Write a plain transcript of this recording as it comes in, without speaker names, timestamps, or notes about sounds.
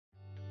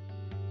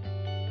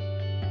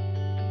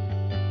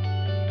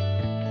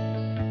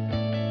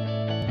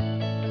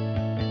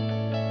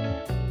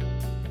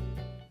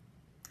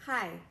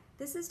Hi,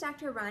 this is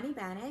Dr. Ronnie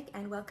Bannock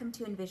and welcome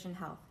to EnVision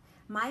Health,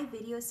 my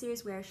video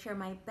series where I share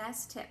my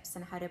best tips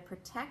on how to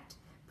protect,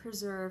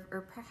 preserve, or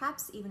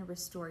perhaps even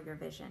restore your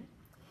vision.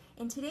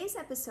 In today's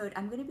episode,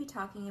 I'm going to be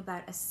talking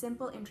about a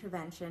simple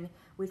intervention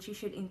which you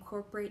should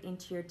incorporate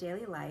into your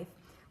daily life,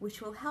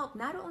 which will help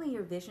not only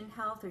your vision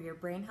health or your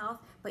brain health,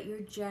 but your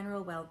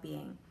general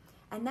well-being.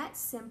 And that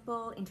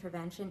simple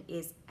intervention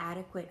is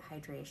adequate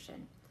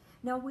hydration.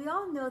 Now, we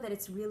all know that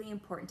it's really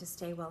important to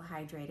stay well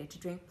hydrated, to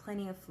drink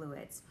plenty of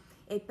fluids.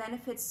 It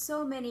benefits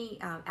so many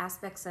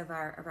aspects of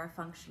our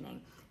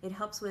functioning. It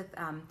helps with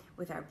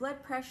our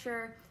blood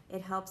pressure,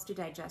 it helps to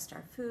digest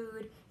our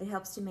food, it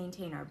helps to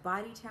maintain our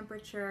body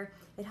temperature,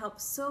 it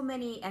helps so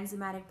many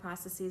enzymatic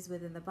processes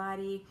within the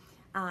body.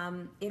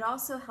 It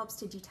also helps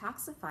to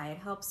detoxify. It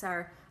helps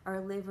our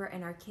liver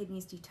and our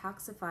kidneys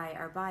detoxify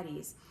our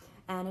bodies.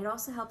 And it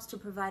also helps to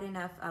provide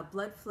enough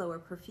blood flow or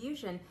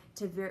perfusion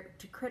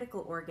to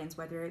critical organs,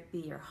 whether it be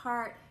your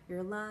heart,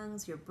 your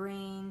lungs, your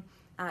brain.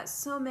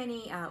 So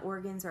many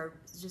organs are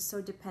just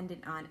so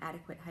dependent on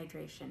adequate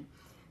hydration.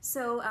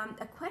 So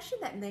a question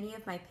that many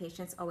of my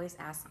patients always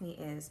ask me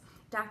is,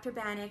 Dr.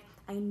 Bannock,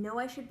 I know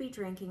I should be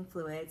drinking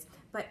fluids,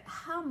 but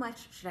how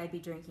much should I be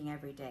drinking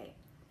every day?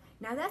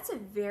 Now that's a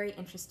very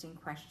interesting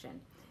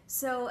question.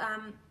 So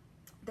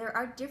there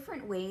are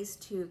different ways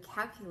to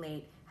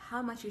calculate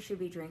how much you should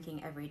be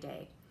drinking every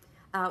day.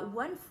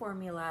 One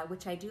formula,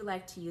 which I do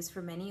like to use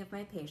for many of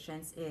my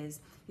patients, is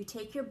you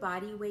take your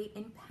body weight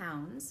in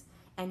pounds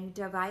and you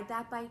divide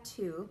that by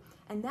 2,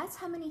 and that's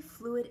how many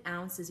fluid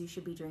ounces you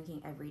should be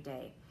drinking every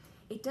day.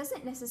 It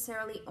doesn't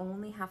necessarily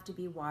only have to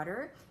be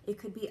water. It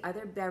could be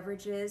other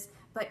beverages,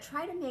 but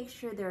try to make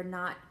sure they're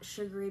not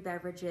sugary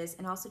beverages,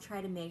 and also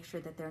try to make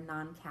sure that they're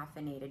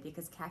non-caffeinated,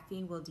 because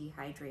caffeine will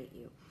dehydrate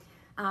you.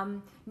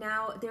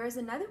 Now, there is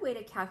another way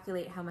to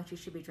calculate how much you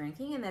should be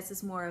drinking, and this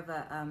is more of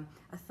a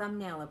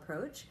thumbnail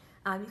approach.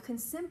 You can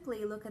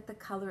simply look at the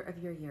color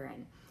of your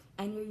urine,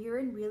 and your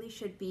urine really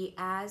should be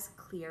as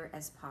clear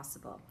as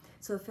possible.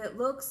 So if it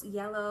looks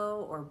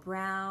yellow or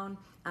brown,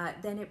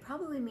 then it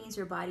probably means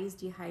your body's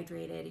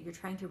dehydrated, you're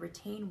trying to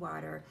retain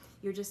water,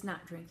 you're just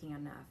not drinking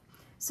enough.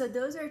 So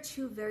those are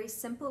 2 very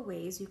simple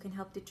ways you can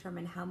help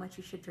determine how much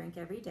you should drink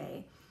every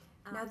day.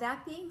 Now,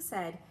 that being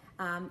said,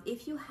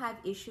 if you have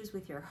issues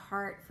with your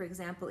heart, for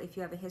example, if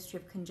you have a history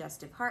of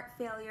congestive heart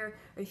failure,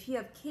 or if you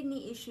have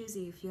kidney issues,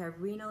 if you have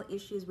renal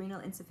issues,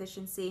 renal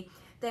insufficiency,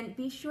 then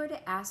be sure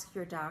to ask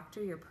your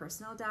doctor, your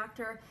personal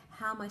doctor,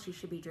 how much you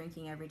should be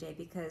drinking every day,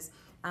 because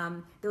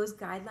those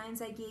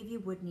guidelines I gave you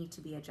would need to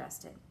be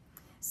adjusted.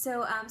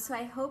 So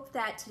I hope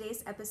that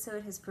today's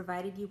episode has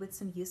provided you with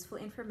some useful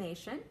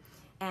information.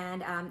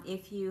 And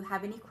if you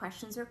have any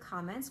questions or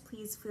comments,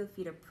 please feel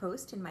free to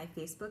post in my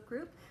Facebook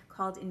group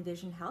called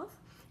EnVision Health.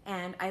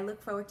 And I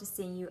look forward to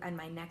seeing you on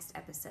my next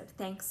episode.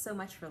 Thanks so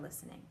much for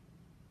listening.